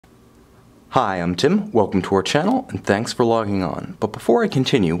Hi, I'm Tim, welcome to our channel, and thanks for logging on. But before I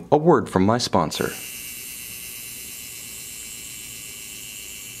continue, a word from my sponsor.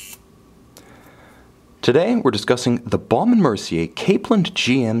 Today, we're discussing the Baume Mercier Capeland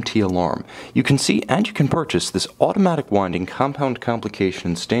GMT Alarm. You can see and you can purchase this automatic winding compound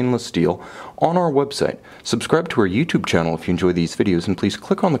complication stainless steel on our website. Subscribe to our YouTube channel if you enjoy these videos, and please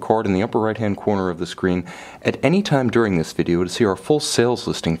click on the card in the upper right hand corner of the screen at any time during this video to see our full sales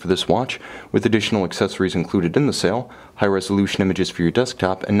listing for this watch, with additional accessories included in the sale, high resolution images for your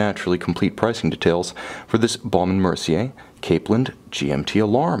desktop, and naturally complete pricing details for this Baume Mercier Capeland GMT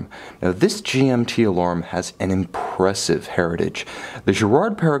Alarm. Now, this GMT alarm has an impressive heritage. The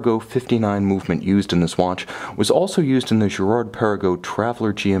Girard-Perregaux 59 movement used in this watch was also used in the Girard-Perregaux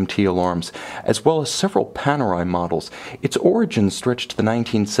Traveler GMT alarms, as well as several Panerai models. Its origins stretch to the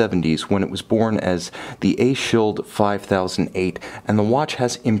 1970s, when it was born as the A-Schild 5008, and the watch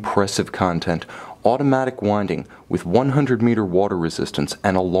has impressive content. Automatic winding with 100-meter water resistance,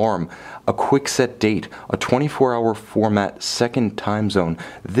 an alarm, a quick set date, a 24-hour format second time zone.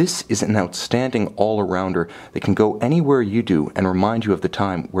 This is an outstanding all-arounder that can go anywhere you do and remind you of the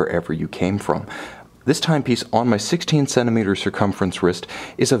time wherever you came from. This timepiece on my 16-centimeter circumference wrist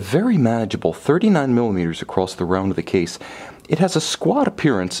is a very manageable 39 millimeters across the round of the case. It has a squat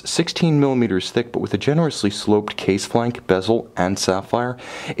appearance, 16 millimeters thick, but with a generously sloped case flank, bezel, and sapphire.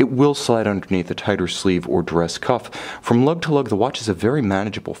 It will slide underneath a tighter sleeve or dress cuff. From lug to lug, the watch is a very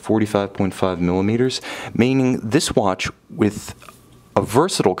manageable 45.5 millimeters, meaning this watch, with a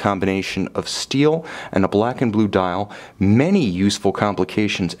versatile combination of steel and a black and blue dial, many useful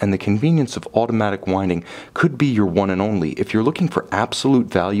complications, and the convenience of automatic winding, could be your one and only. If you're looking for absolute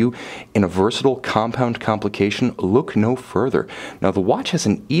value in a versatile compound complication, look no further. Now, the watch has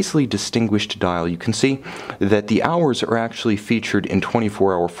an easily distinguished dial. You can see that the hours are actually featured in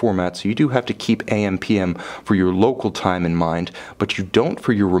 24-hour format, so you do have to keep AM PM for your local time in mind, but you don't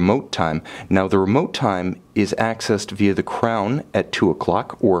for your remote time. Now, the remote time is accessed via the crown at 2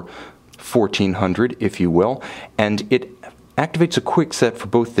 o'clock, or 1400 if you will, and it activates a quick set for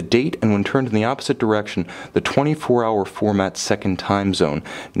both the date and, when turned in the opposite direction, the 24-hour format second time zone.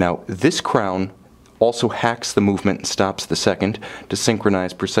 Now, this crown also hacks the movement and stops the second to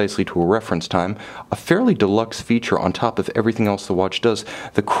synchronize precisely to a reference time, a fairly deluxe feature on top of everything else the watch does.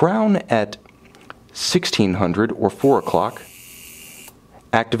 The crown at 1600 or 4 o'clock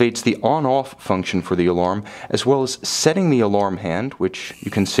activates the on-off function for the alarm, as well as setting the alarm hand, which you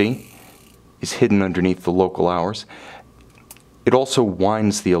can see is hidden underneath the local hours. It also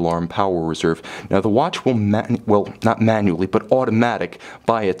winds the alarm power reserve. Now, the watch will, not manually, but automatic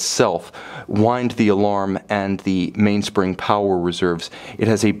by itself, wind the alarm and the mainspring power reserves. It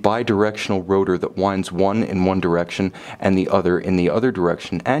has a bidirectional rotor that winds one in one direction and the other in the other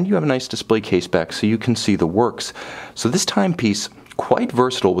direction, and you have a nice display case back so you can see the works. So this timepiece, quite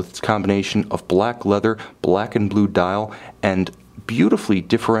versatile with its combination of black leather, black and blue dial, and beautifully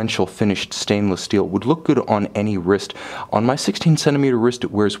differential finished stainless steel, would look good on any wrist. On my 16-centimeter wrist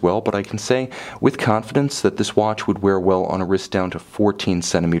it wears well, but I can say with confidence that this watch would wear well on a wrist down to 14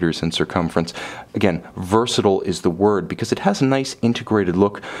 centimeters in circumference. Again, versatile is the word, because it has a nice integrated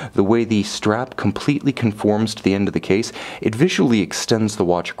look. The way the strap completely conforms to the end of the case, it visually extends the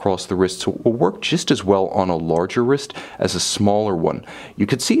watch across the wrist, so it will work just as well on a larger wrist as a smaller one. You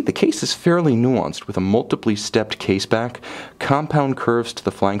can see the case is fairly nuanced, with a multiply stepped case back, compound curves to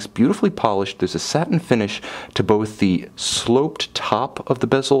the flanks, beautifully polished. There's a satin finish to both the sloped top of the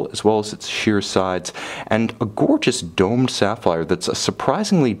bezel as well as its sheer sides, and a gorgeous domed sapphire that's a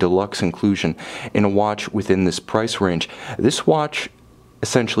surprisingly deluxe inclusion in a watch within this price range. This watch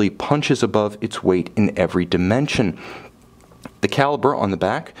essentially punches above its weight in every dimension. The caliber on the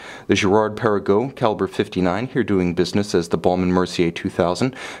back, the Girard-Perregaux caliber 59, here doing business as the Baume Mercier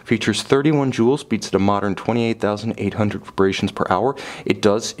 2000, features 31 joules, beats at a modern 28,800 vibrations per hour. It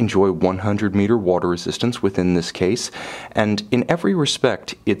does enjoy 100-meter water resistance within this case, and in every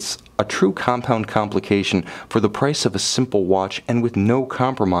respect, it's a true compound complication for the price of a simple watch and with no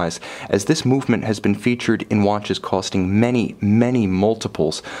compromise, as this movement has been featured in watches costing many, many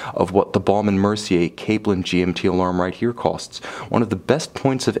multiples of what the Baume Mercier Capeland GMT Alarm right here costs. One of the best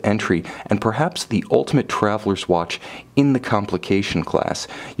points of entry, and perhaps the ultimate traveler's watch in the complication class.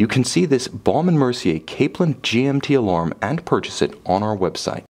 You can see this Baume Mercier Capeland GMT Alarm and purchase it on our website.